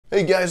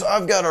Hey guys,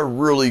 I've got a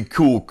really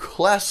cool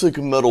classic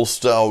metal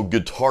style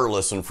guitar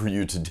lesson for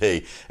you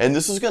today, and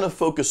this is going to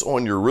focus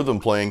on your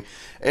rhythm playing,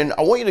 and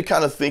I want you to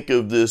kind of think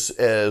of this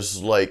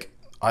as like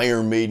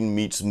Iron Maiden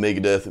meets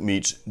Megadeth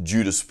meets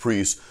Judas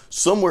Priest,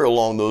 somewhere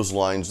along those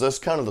lines. That's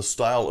kind of the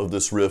style of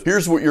this riff.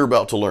 Here's what you're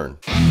about to learn.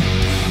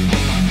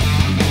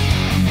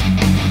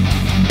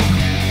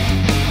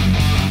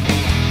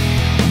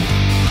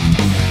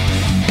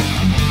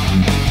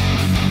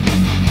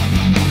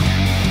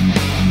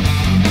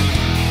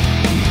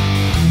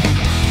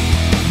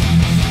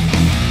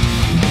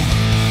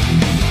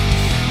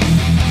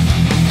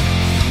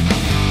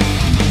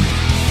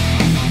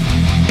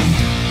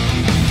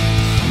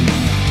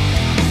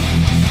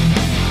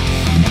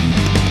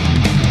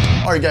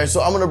 Alright guys,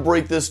 so I'm going to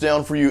break this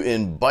down for you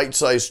in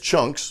bite-sized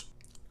chunks.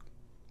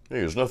 Hey,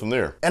 there's nothing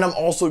there. And I'm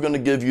also going to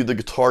give you the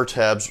guitar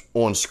tabs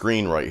on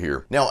screen right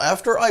here. Now,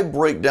 after I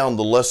break down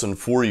the lesson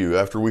for you,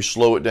 after we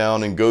slow it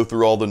down and go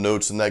through all the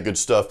notes and that good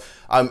stuff,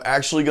 I'm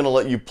actually going to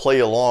let you play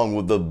along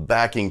with the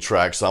backing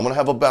track. So I'm going to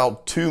have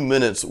about 2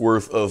 minutes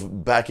worth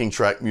of backing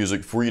track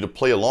music for you to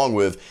play along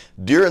with.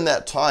 During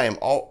that time,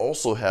 I'll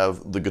also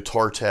have the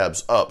guitar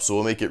tabs up, so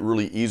it'll make it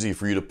really easy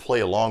for you to play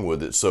along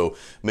with it. So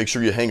make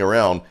sure you hang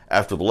around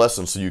after the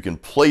lesson so you can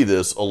play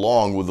this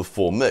along with the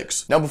full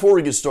mix. Now, before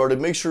we get started,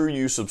 make sure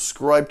you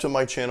subscribe to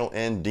my channel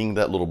and ding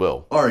that little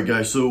bell. All right,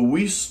 guys, so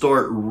we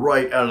start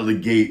right out of the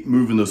gate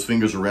moving those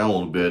fingers around a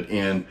little bit,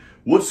 and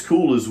what's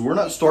cool is we're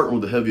not starting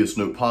with the heaviest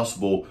note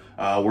possible.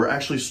 We're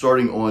actually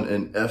starting on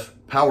an F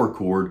power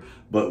chord,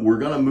 but we're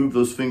gonna move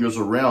those fingers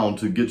around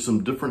to get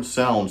some different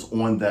sounds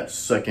on that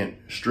second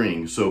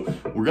string. So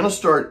we're gonna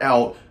start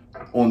out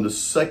on the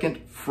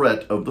second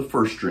fret of the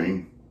first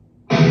string.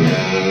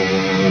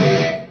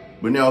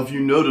 But now if you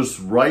notice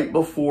right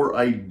before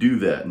I do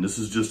that, and this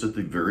is just at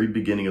the very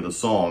beginning of the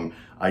song,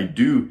 I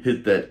do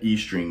hit that E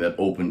string, that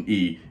open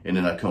E, and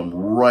then I come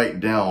right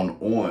down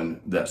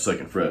on that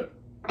second fret.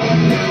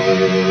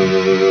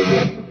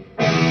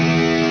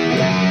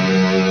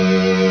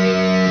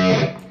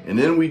 And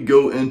then we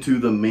go into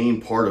the main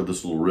part of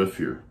this little riff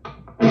here.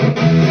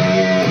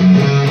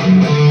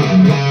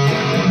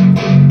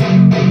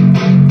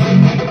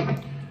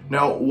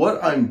 Now,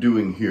 what I'm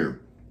doing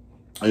here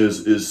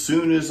is as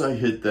soon as I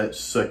hit that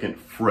second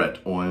fret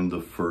on the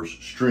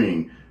first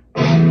string,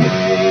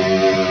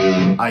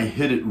 I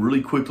hit it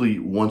really quickly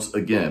once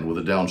again with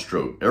a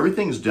downstroke.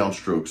 Everything's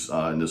downstrokes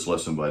in this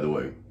lesson, by the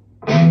way.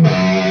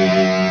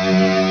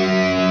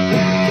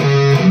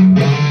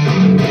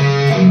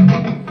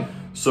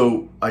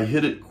 So I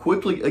hit it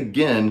quickly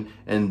again,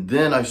 and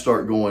then I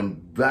start going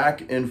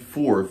back and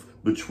forth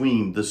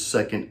between the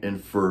second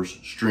and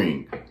first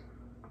string.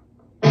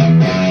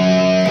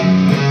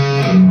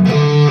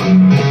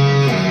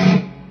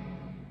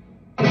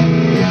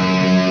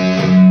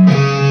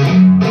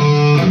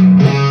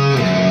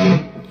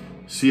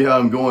 See how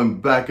I'm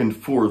going back and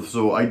forth?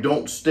 So I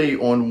don't stay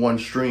on one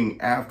string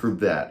after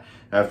that.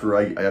 After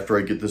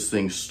I get this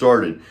thing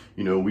started,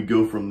 you know, we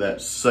go from that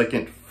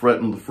second fret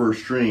on the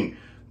first string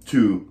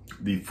to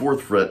the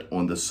fourth fret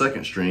on the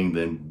second string,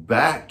 then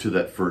back to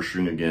that first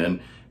string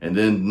again, and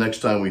then next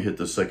time we hit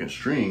the second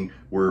string,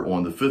 we're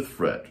on the fifth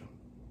fret.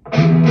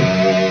 And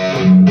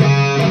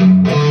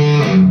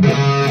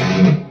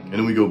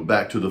then we go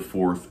back to the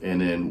fourth,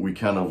 and then we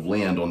kind of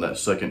land on that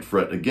second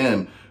fret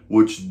again,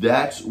 which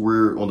that's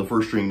where, on the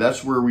first string,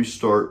 that's where we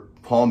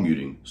start palm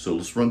muting. So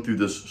let's run through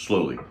this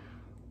slowly.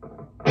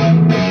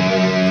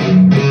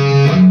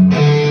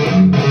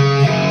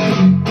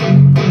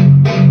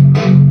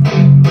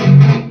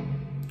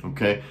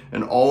 Okay,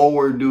 and all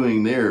we're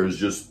doing there is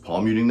just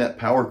palm muting that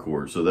power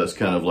chord. So that's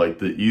kind of like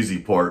the easy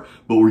part,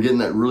 but we're getting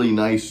that really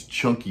nice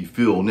chunky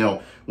feel.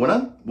 Now, when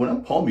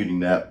I'm palm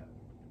muting that,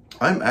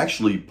 I'm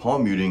actually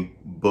palm muting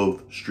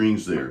both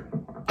strings there.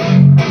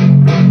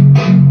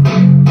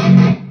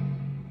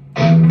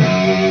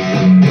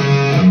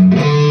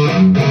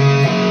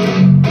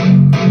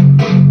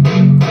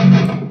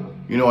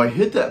 You know, I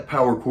hit that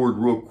power chord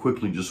real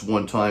quickly just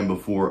one time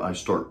before I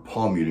start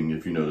palm muting,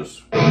 if you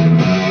notice.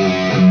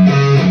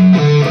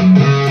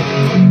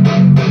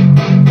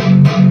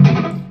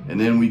 And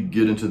then we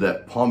get into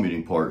that palm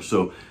muting part.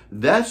 So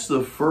that's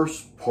the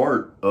first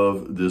part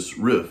of this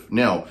riff.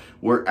 Now,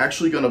 we're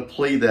actually going to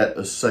play that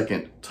a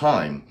second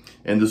time.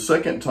 And the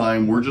second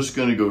time, we're just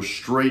going to go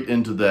straight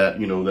into that,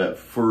 you know, that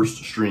first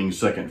string,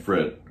 second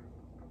fret.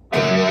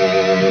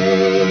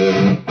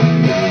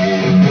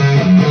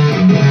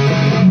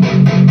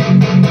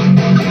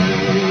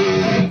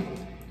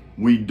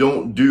 We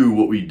don't do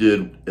what we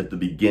did at the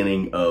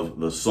beginning of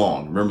the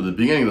song. Remember, the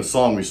beginning of the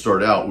song, we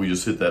start out, we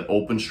just hit that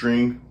open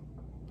string.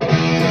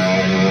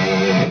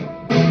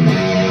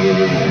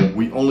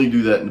 We only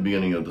do that in the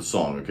beginning of the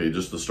song, okay,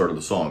 just the start of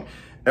the song.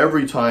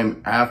 Every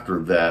time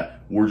after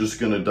that, we're just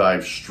gonna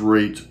dive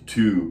straight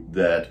to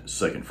that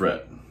second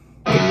fret.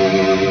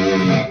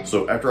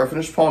 So after I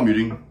finish palm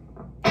muting,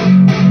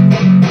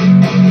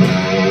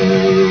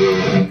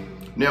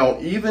 now,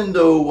 even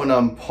though when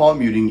I'm palm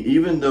muting,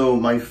 even though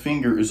my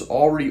finger is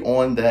already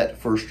on that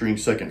first string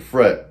second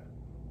fret,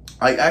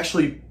 I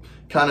actually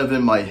kind of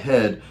in my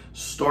head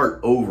start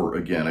over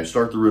again. I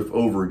start the riff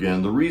over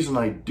again. The reason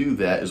I do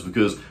that is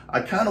because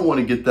I kind of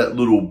want to get that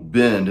little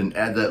bend and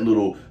add that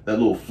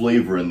little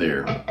flavor in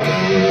there.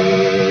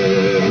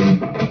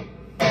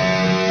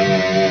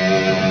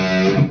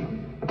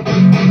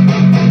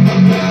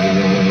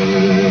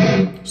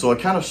 So I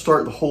kind of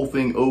start the whole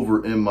thing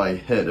over in my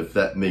head, if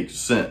that makes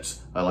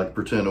sense. I like to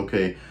pretend,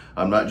 okay,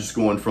 I'm not just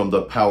going from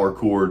the power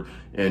chord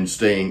and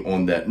staying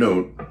on that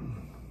note.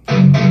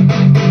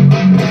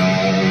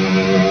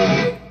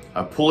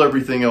 I pull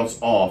everything else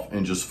off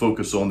and just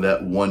focus on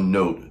that one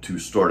note to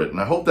start it.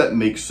 And I hope that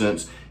makes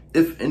sense.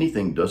 If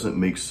anything doesn't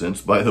make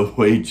sense, by the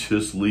way,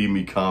 just leave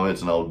me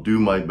comments and I'll do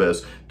my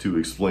best to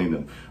explain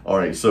them. All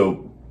right,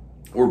 so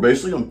we're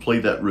basically gonna play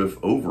that riff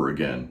over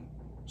again.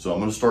 So I'm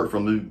gonna start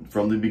from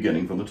the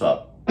beginning, from the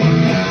top.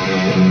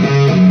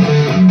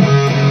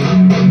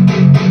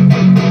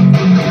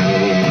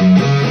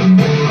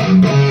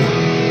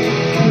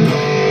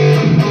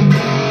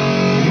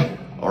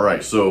 All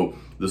right, so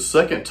the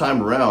second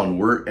time around,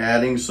 we're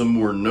adding some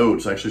more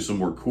notes, actually some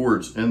more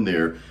chords in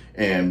there.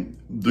 And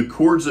the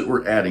chords that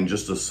we're adding,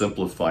 just to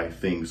simplify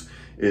things,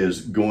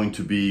 is going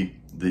to be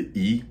the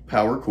E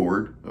power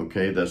chord,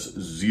 okay? That's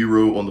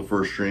 0 on the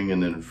first string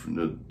and then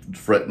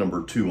fret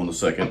number 2 on the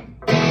second.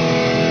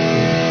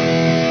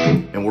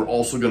 And we're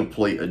also gonna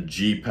play a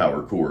G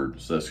power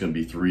chord, so that's gonna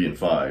be 3 and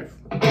 5.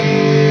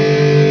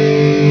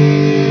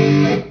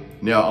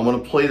 Now, I'm gonna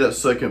play that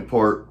second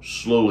part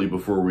slowly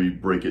before we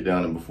break it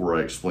down and before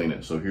I explain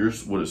it. So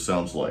here's what it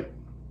sounds like.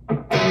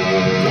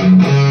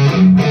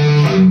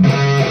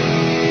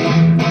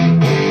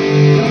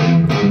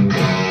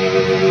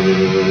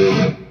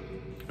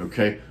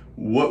 Okay,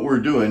 what we're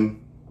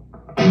doing,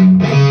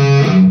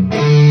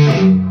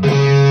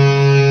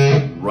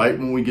 right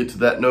when we get to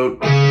that note,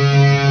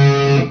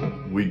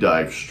 we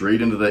dive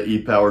straight into that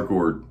E power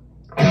chord.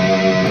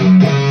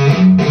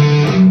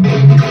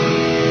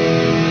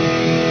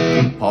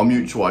 Palm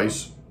mute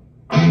twice,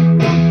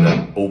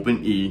 that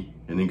open E,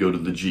 and then go to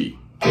the G.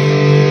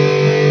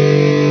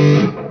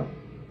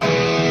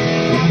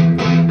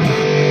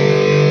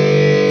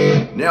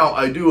 Now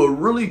I do a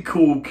really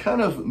cool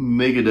kind of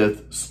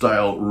Megadeth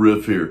style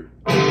riff here.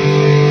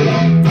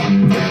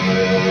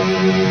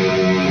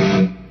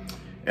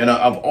 And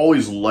I've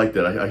always liked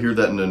that. I hear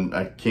that and then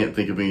I can't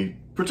think of any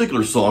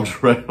particular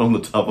songs right on the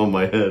top of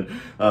my head.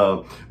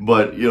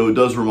 But, you know, it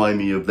does remind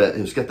me of that.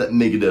 It's got that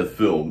Megadeth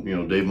feel. You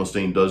know, Dave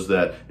Mustaine does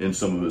that in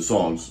some of his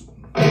songs.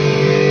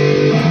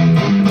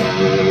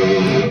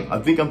 I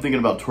think I'm thinking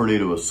about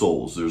Tornado of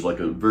Souls. There's like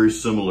a very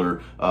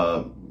similar,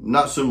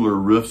 not similar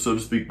riff, so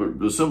to speak,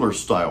 but a similar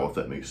style, if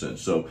that makes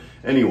sense. So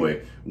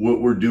anyway,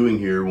 what we're doing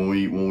here when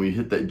we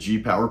hit that G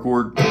power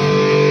chord,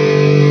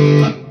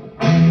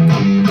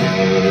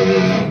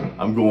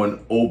 I'm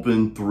going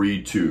open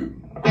 3-2.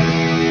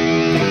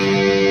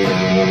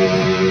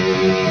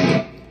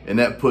 And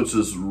that puts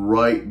us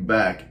right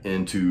back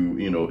into,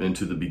 you know,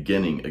 into the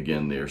beginning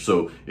again there.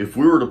 So if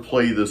we were to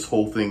play this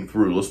whole thing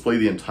through, let's play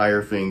the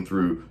entire thing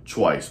through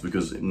twice,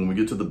 because when we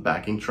get to the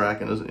backing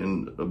track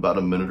in about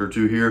a minute or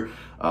two here,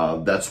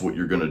 that's what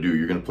you're gonna do.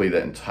 You're gonna play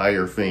that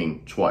entire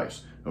thing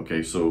twice.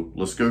 Okay, so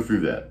let's go through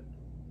that.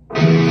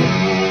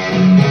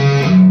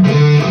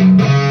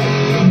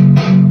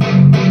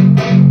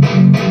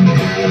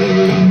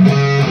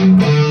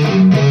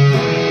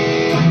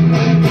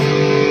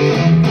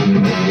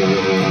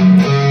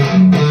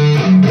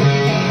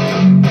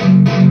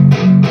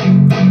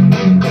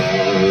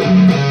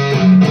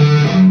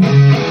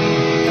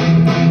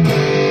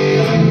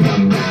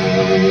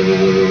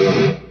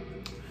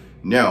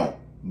 Now,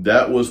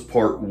 that was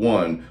part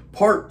one.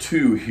 Part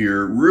two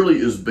here really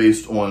is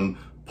based on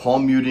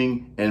palm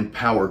muting and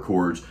power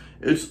chords.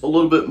 It's a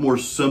little bit more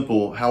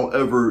simple.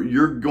 However,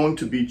 you're going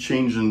to be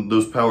changing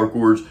those power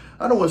chords.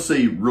 I don't want to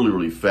say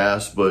really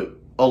fast, but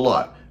a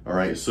lot. All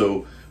right,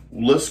 so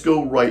let's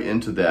go right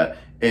into that.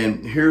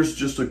 And here's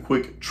just a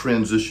quick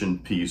transition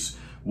piece.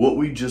 What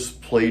we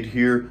just played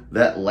here,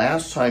 that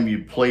last time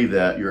you play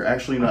that, you're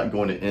actually not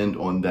going to end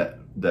on that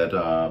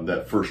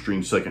first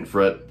string second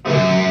fret.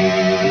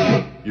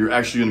 You're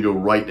actually going to go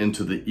right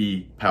into the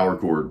E power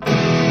chord,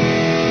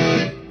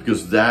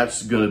 because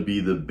that's going to be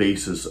the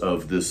basis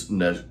of this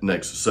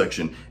next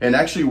section. And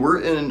actually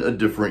we're in a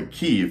different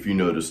key, if you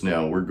notice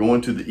now. We're going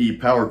to the E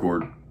power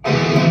chord.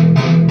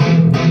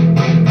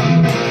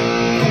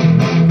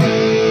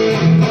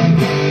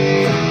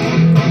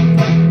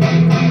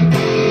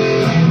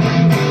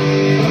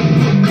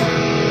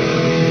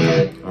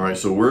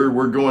 So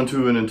we're going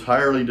to an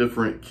entirely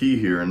different key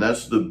here, and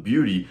that's the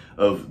beauty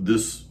of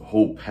this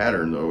whole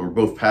pattern, or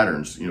both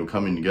patterns, you know,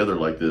 coming together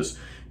like this.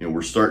 You know,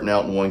 we're starting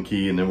out in one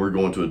key and then we're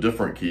going to a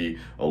different key,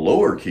 a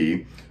lower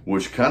key,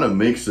 which kind of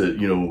makes it,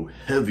 you know,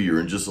 heavier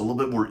and just a little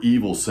bit more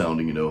evil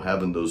sounding, you know,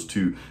 having those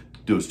two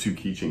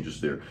key changes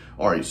there.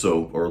 All right,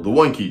 so, or the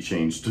one key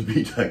change to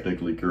be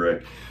technically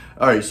correct.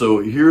 All right,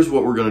 so here's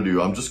what we're gonna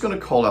do. I'm just gonna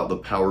call out the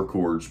power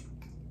chords,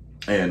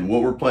 and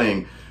what we're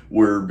playing,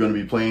 we're going to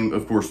be playing,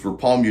 of course, we're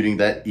palm muting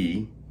that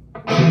E.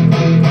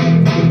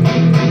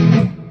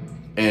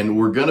 And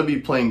we're gonna be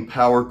playing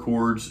power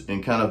chords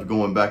and kind of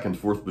going back and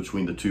forth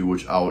between the two,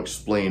 which I'll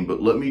explain,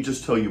 but let me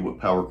just tell you what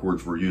power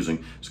chords we're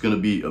using. It's gonna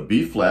be a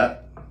B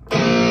flat.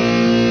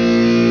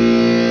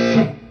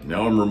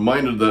 Now I'm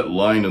reminded of that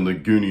line in the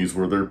Goonies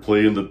where they're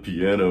playing the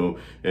piano,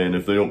 and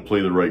if they don't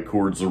play the right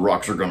chords, the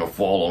rocks are gonna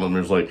fall on them.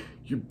 It's like,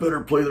 you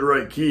better play the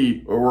right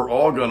key or we're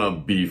all gonna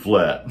B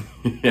flat.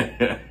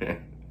 I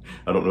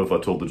don't know if I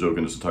told the joke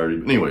in its entirety,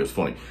 but anyway, it's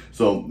funny.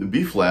 So the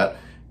B flat,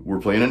 we're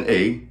playing an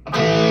A,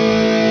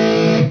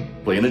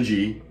 playing a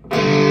G,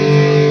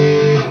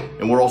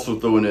 and we're also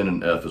throwing in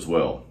an F as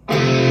well.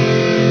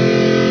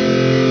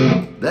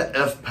 That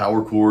F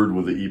power chord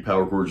with the E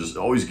power chord just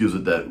always gives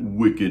it that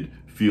wicked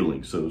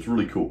feeling, so it's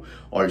really cool.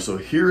 All right, so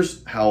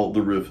here's how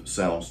the riff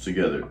sounds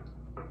together.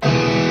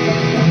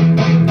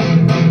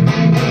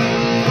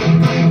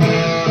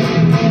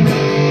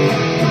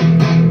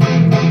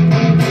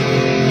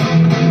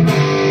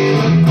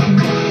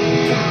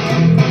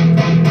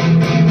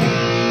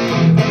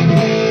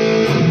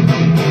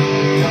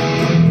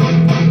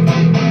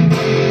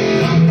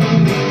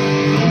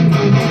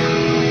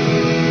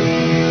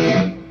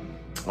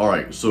 All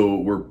right, so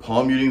we're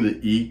palm muting the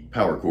E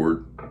power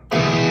chord to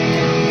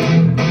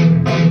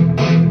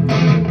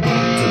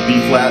B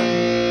flat,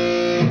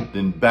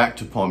 then back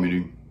to palm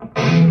muting,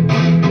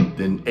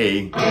 then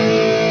A,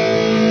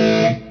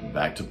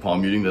 back to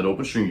palm muting that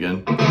open string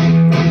again,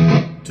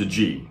 to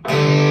G.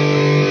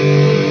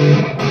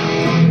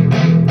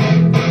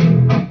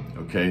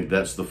 Okay,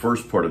 that's the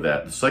first part of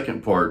that. The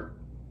second part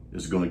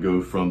is going to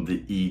go from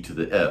the E to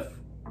the F.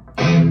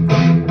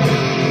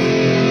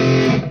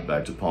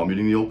 Back to palm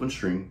muting the open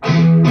string,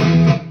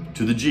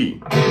 to the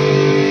G.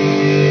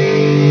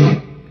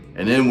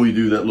 And then we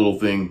do that little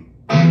thing,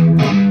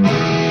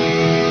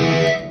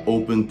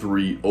 open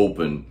 3,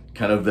 open,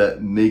 kind of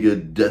that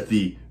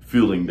Megadethy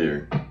feeling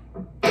there.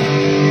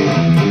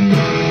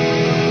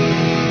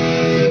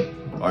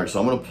 All right, so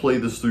I'm gonna play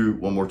this through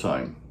one more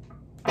time.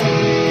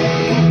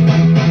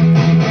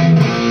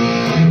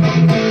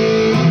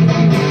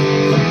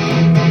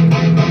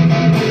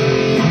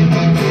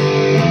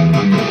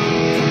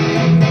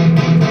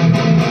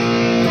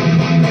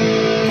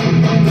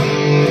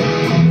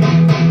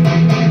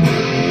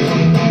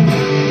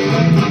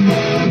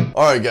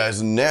 Alright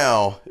guys,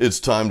 now it's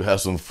time to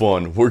have some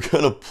fun. We're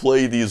gonna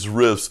play these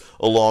riffs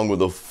along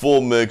with a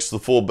full mix, the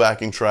full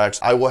backing tracks.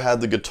 I will have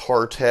the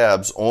guitar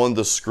tabs on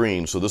the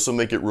screen, so this will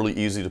make it really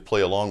easy to play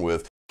along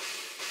with.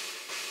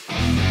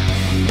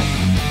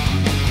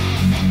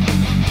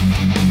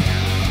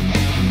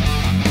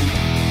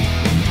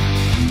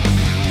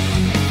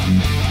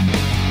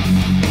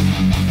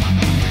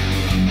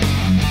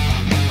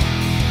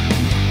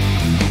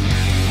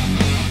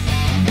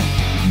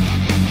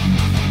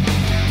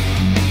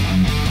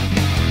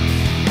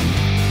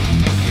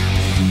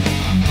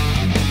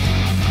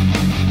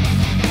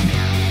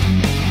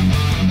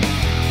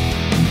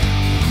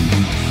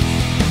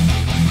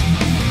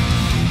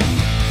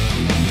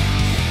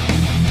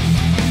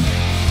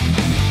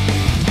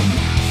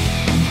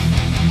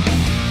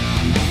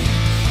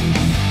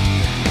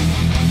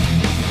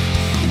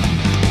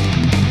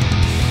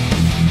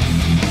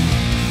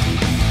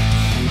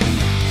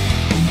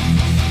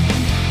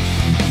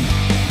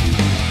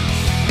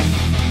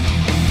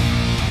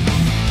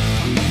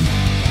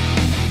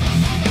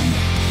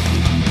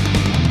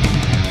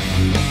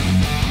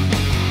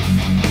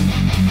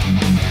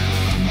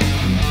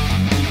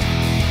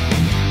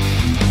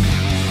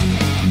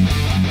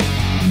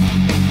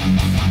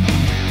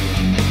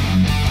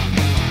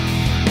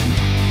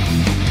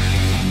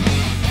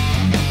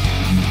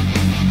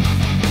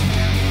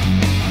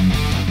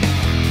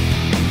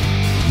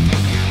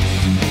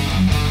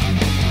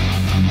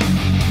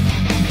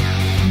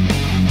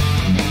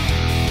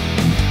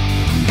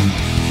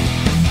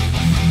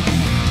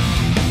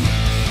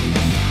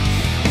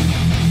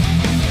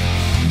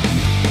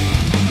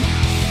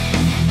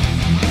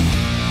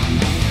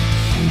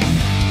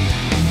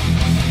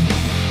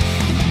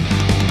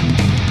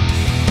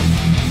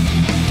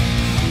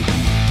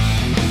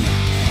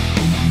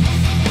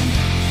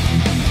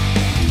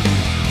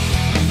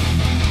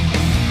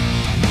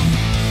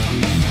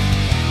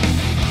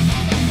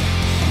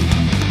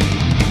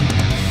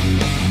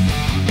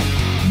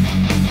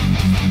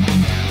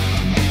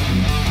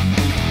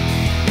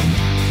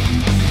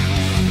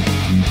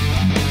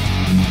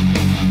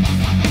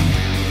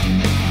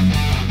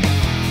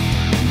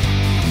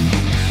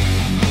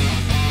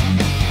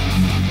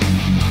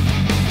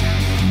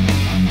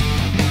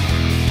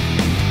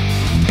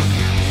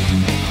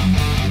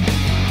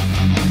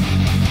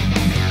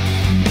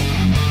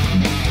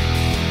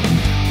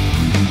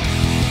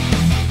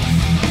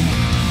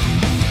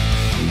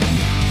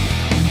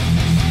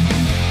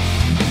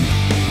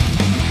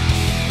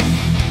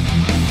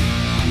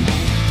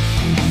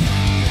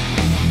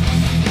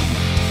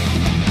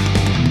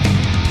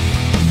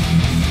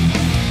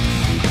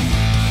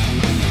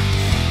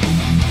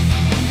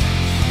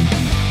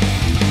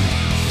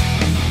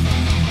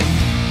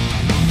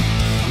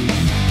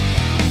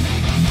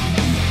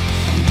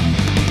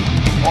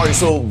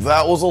 So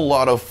that was a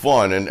lot of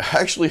fun, and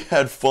actually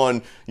had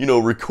fun, you know,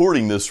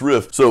 recording this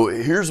riff. So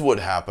here's what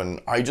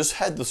happened. I just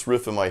had this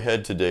riff in my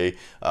head today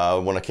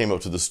when I came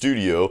up to the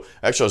studio.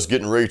 Actually, I was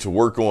getting ready to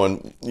work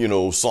on, you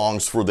know,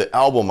 songs for the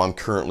album I'm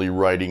currently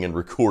writing and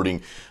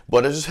recording,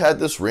 but I just had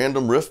this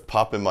random riff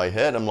pop in my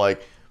head. I'm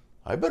like,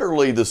 I better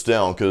lay this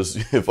down, because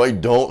if I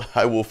don't,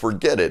 I will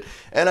forget it.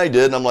 And I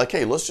did, and I'm like,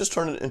 hey, let's just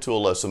turn it into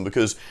a lesson,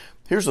 because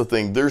here's the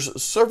thing,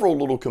 there's several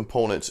little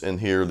components in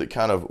here that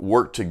kind of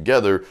work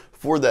together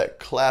for that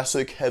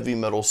classic heavy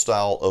metal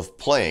style of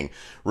playing.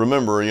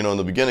 Remember, you know, in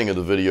the beginning of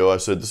the video, I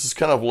said this is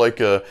kind of like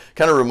a,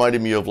 kind of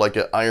reminded me of like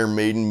an Iron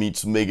Maiden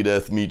meets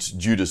Megadeth meets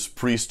Judas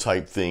Priest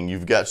type thing. You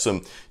got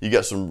some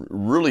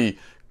really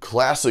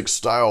classic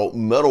style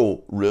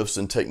metal riffs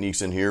and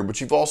techniques in here, but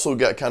you've also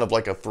got kind of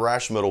like a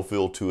thrash metal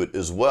feel to it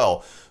as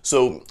well.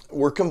 So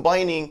we're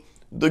combining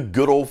the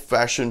good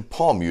old-fashioned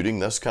palm muting,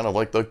 that's kind of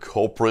like the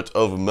culprit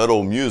of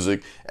metal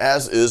music,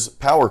 as is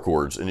power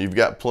chords. And you've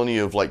got plenty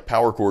of like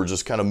power chords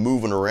just kind of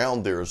moving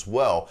around there as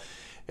well.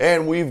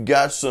 And we've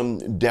got some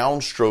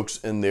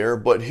downstrokes in there,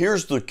 but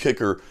here's the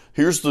kicker,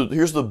 here's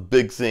the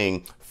big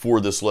thing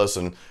for this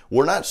lesson.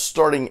 We're not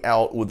starting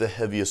out with the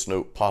heaviest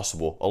note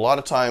possible. A lot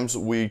of times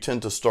we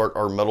tend to start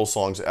our metal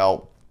songs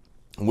out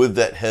with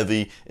that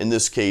heavy, in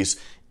this case,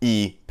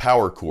 E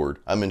power chord.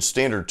 I'm in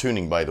standard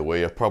tuning, by the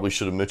way. I probably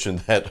should have mentioned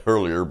that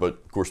earlier, but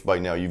of course by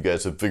now you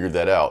guys have figured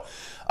that out.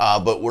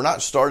 But we're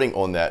not starting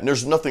on that, and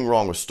there's nothing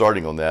wrong with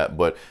starting on that,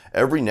 but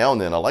every now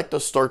and then I like to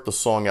start the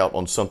song out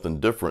on something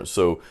different.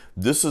 So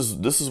this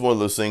is one of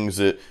those things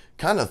that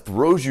kind of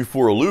throws you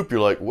for a loop. You're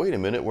like, wait a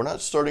minute, we're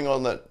not starting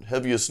on that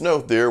heaviest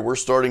note there, we're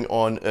starting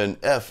on an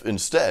F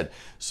instead.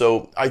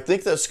 So I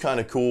think that's kind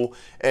of cool.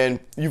 And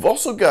you've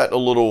also got a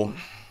little,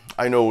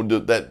 I know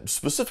that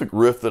specific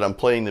riff that I'm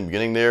playing in the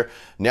beginning there,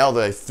 now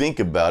that I think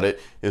about it,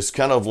 is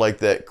kind of like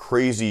that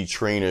crazy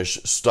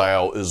trainish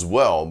style as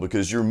well,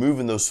 because you're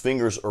moving those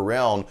fingers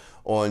around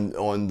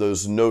on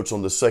those notes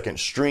on the second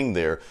string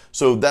there.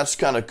 So that's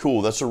kind of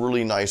cool. That's a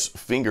really nice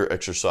finger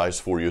exercise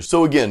for you.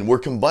 So again, we're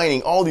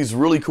combining all these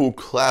really cool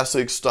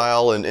classic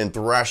style and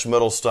thrash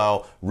metal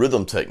style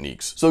rhythm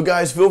techniques. So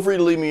guys, feel free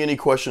to leave me any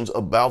questions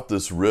about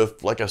this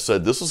riff. Like I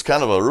said, this is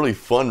kind of a really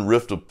fun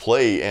riff to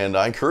play, and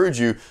I encourage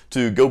you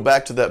to go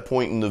back to that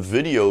point in the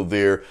video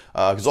there,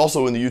 because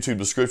also in the YouTube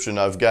description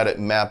I've got it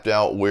mapped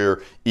out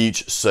where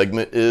each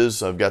segment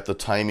is. I've got the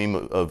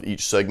timing of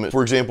each segment.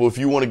 For example, if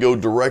you want to go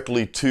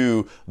directly to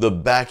the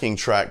backing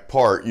track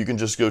part, you can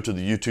just go to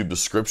the YouTube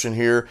description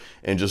here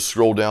and just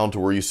scroll down to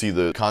where you see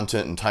the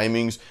content and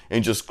timings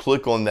and just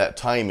click on that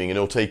timing and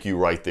it'll take you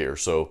right there.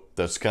 So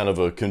that's kind of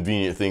a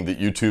convenient thing that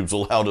YouTube's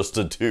allowed us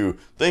to do.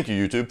 Thank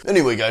you, YouTube.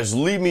 Anyway, guys,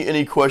 leave me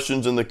any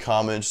questions in the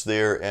comments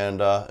there,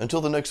 and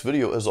until the next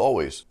video, as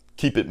always,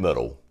 keep it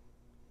metal.